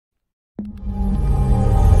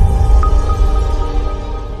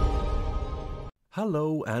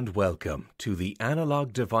Hello and welcome to the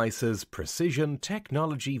Analog Devices Precision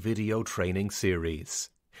Technology Video Training Series.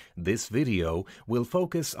 This video will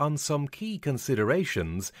focus on some key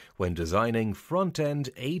considerations when designing front-end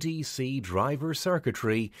ADC driver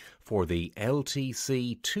circuitry for the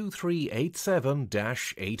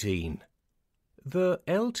LTC2387-18. The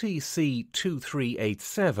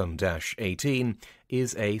LTC2387-18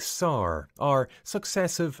 is a SAR, or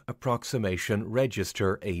Successive Approximation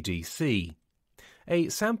Register ADC. A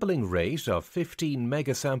sampling rate of 15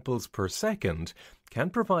 megasamples per second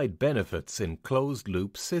can provide benefits in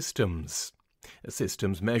closed-loop systems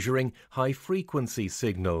measuring high-frequency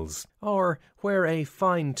signals, or where a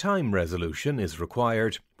fine time resolution is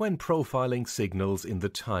required when profiling signals in the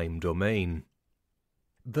time domain.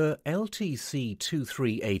 The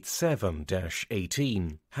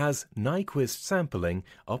LTC2387-18 has Nyquist sampling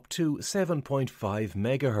up to 7.5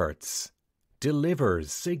 MHz.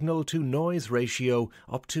 Delivers signal-to-noise ratio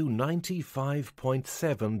up to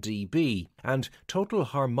 95.7 dB and total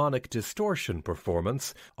harmonic distortion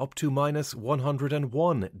performance up to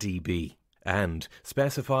 -101 dB, and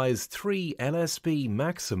specifies 3 LSB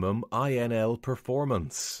maximum INL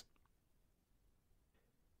performance.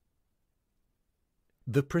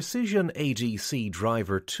 The Precision ADC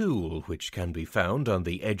Driver tool, which can be found on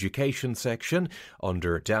the Education section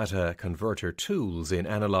under Data Converter Tools in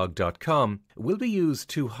analog.com, will be used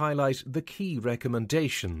to highlight the key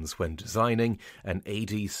recommendations when designing an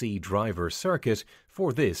ADC driver circuit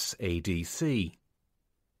for this ADC.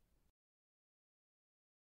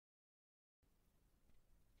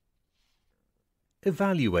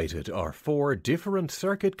 Evaluated are 4 different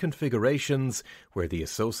circuit configurations where the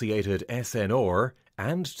associated SNR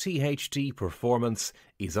and THD performance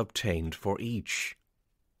is obtained for each.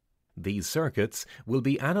 These circuits will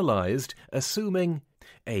be analyzed assuming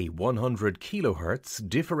a 100 kHz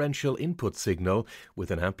differential input signal with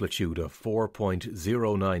an amplitude of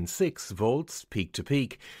 4.096 volts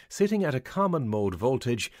peak-to-peak, sitting at a common mode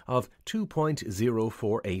voltage of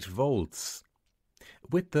 2.048 volts.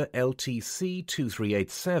 With the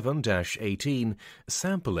LTC2387-18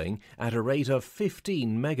 sampling at a rate of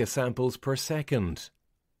 15 megasamples per second.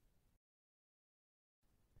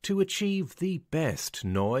 To achieve the best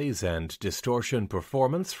noise and distortion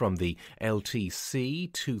performance from the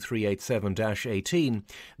LTC2387-18,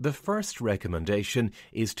 the first recommendation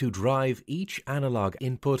is to drive each analog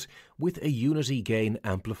input with a unity gain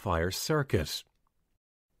amplifier circuit.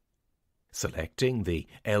 Selecting the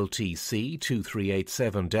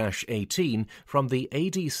LTC2387-18 from the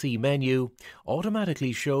ADC menu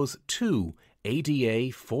automatically shows 2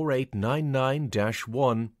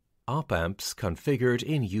 ADA4899-1 op-amps configured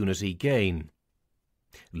in unity gain.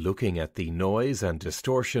 Looking at the Noise and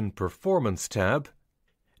Distortion Performance tab,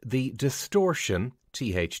 the distortion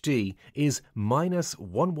THD is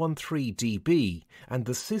 -113 dB and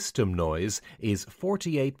the system noise is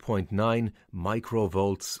 48.9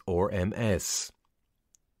 microvolts or ms.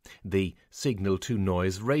 The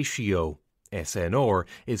signal-to-noise ratio SNR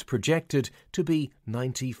is projected to be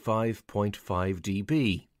 95.5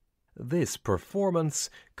 dB. This performance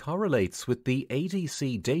correlates with the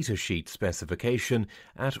ADC datasheet specification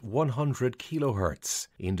at 100 kHz,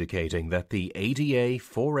 indicating that the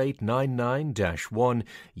ADA4899-1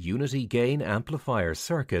 unity gain amplifier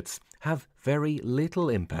circuits have very little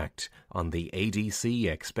impact on the ADC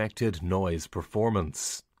expected noise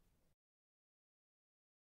performance.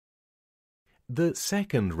 The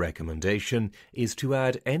second recommendation is to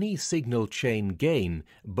add any signal chain gain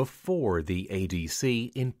before the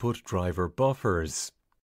ADC input driver buffers.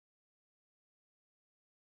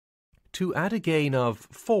 To add a gain of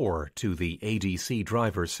 4 to the ADC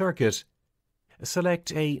driver circuit,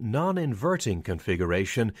 select a non-inverting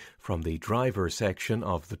configuration from the driver section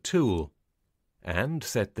of the tool and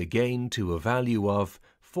set the gain to a value of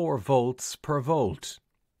 4 volts per volt.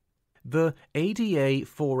 The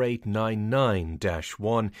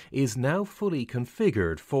ADA4899-1 is now fully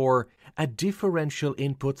configured for a differential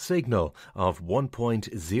input signal of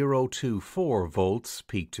 1.024 volts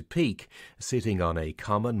peak-to-peak, sitting on a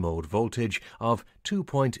common mode voltage of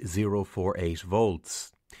 2.048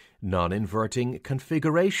 volts. Non-inverting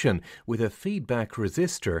configuration with a feedback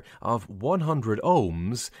resistor of 100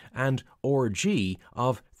 ohms and OR-G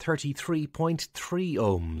of 33.3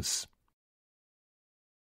 ohms.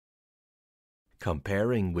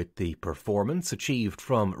 Comparing with the performance achieved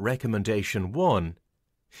from Recommendation 1,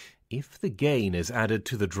 if the gain is added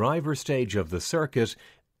to the driver stage of the circuit,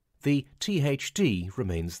 the THD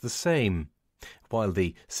remains the same, while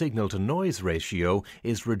the signal-to-noise ratio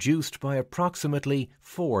is reduced by approximately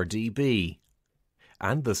 4 dB.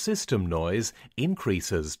 and the system noise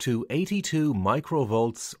increases to 82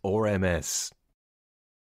 microvolts or ms.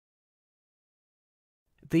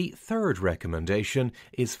 The third recommendation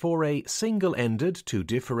is for a single-ended to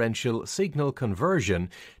differential signal conversion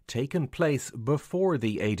taken place before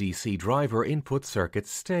the ADC driver input circuit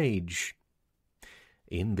stage.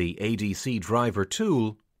 In the ADC driver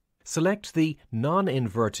tool, select the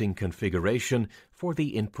non-inverting configuration for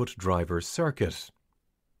the input driver circuit,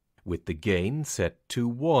 with the gain set to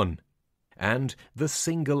 1 and the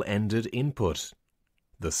single-ended input.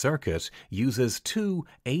 The circuit uses two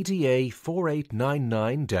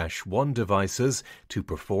ADA4899-1 devices to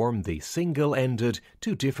perform the single-ended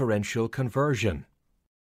to differential conversion.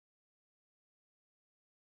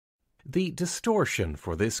 The distortion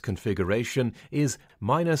for this configuration is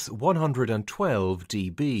 -112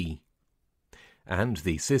 dB, and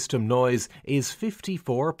the system noise is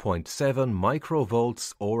 54.7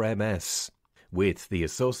 microvolts or ms, with the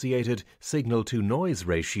associated signal-to-noise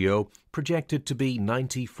ratio projected to be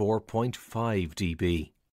 94.5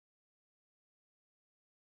 dB.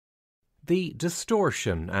 The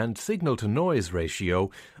distortion and signal-to-noise ratio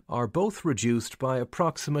are both reduced by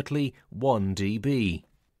approximately 1 dB.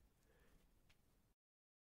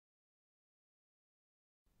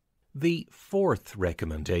 The fourth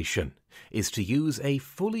recommendation is to use a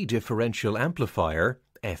fully differential amplifier,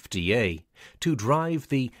 FDA, to drive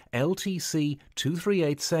the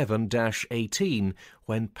LTC2387-18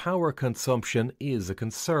 when power consumption is a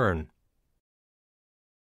concern.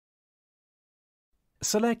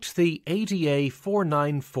 Select the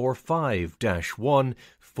ADA4945-1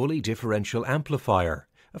 fully differential amplifier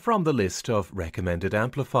from the list of recommended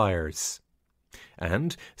amplifiers,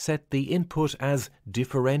 and set the input as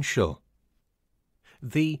differential.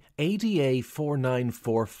 The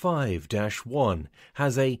ADA4945-1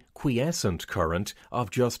 has a quiescent current of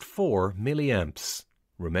just 4 mA.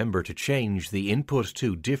 Remember to change the input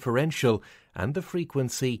to differential and the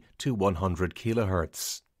frequency to 100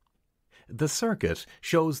 kHz. The circuit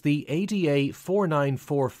shows the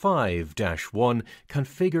ADA4945-1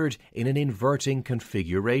 configured in an inverting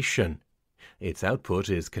configuration. Its output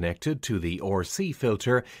is connected to the RC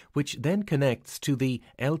filter, which then connects to the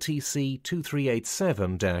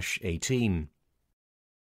LTC2387-18.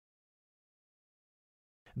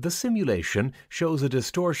 The simulation shows a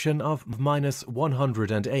distortion of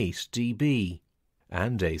 -108 dB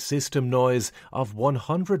and a system noise of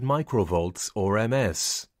 100 microvolts or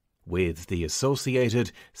ms, with the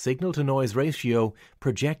associated signal-to-noise ratio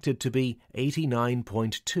projected to be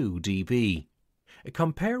 89.2 dB.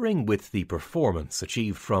 Comparing with the performance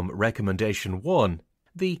achieved from Recommendation 1,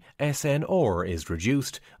 the SNR is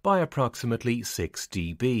reduced by approximately 6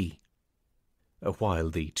 dB,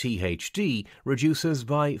 while the THD reduces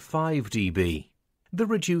by 5 dB. The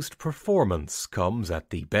reduced performance comes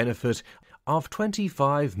at the benefit of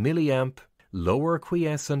 25 mA lower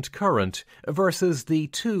quiescent current versus the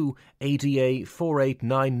two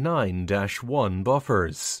ADA4899-1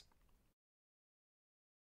 buffers.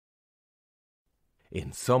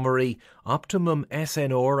 In summary, optimum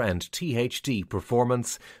SNR and THD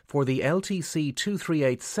performance for the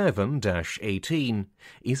LTC2387-18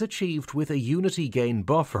 is achieved with a unity gain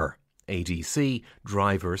buffer ADC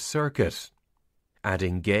driver circuit.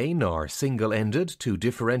 Adding gain or single-ended to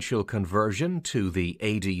differential conversion to the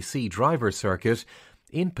ADC driver circuit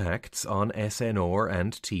impacts on SNR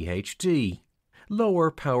and THD. Lower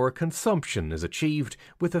power consumption is achieved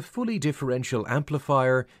with a fully differential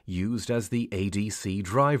amplifier used as the ADC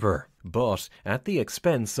driver, but at the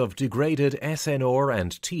expense of degraded SNR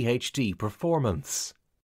and THD performance.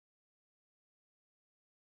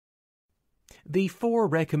 The four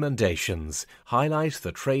recommendations highlight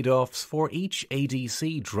the trade-offs for each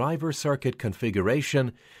ADC driver circuit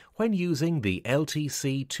configuration when using the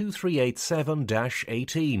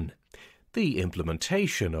LTC2387-18. The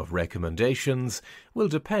implementation of recommendations will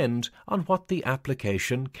depend on what the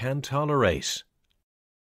application can tolerate.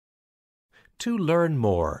 To learn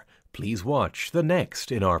more, please watch the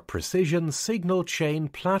next in our Precision Signal Chain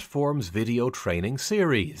Platforms video training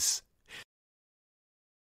series.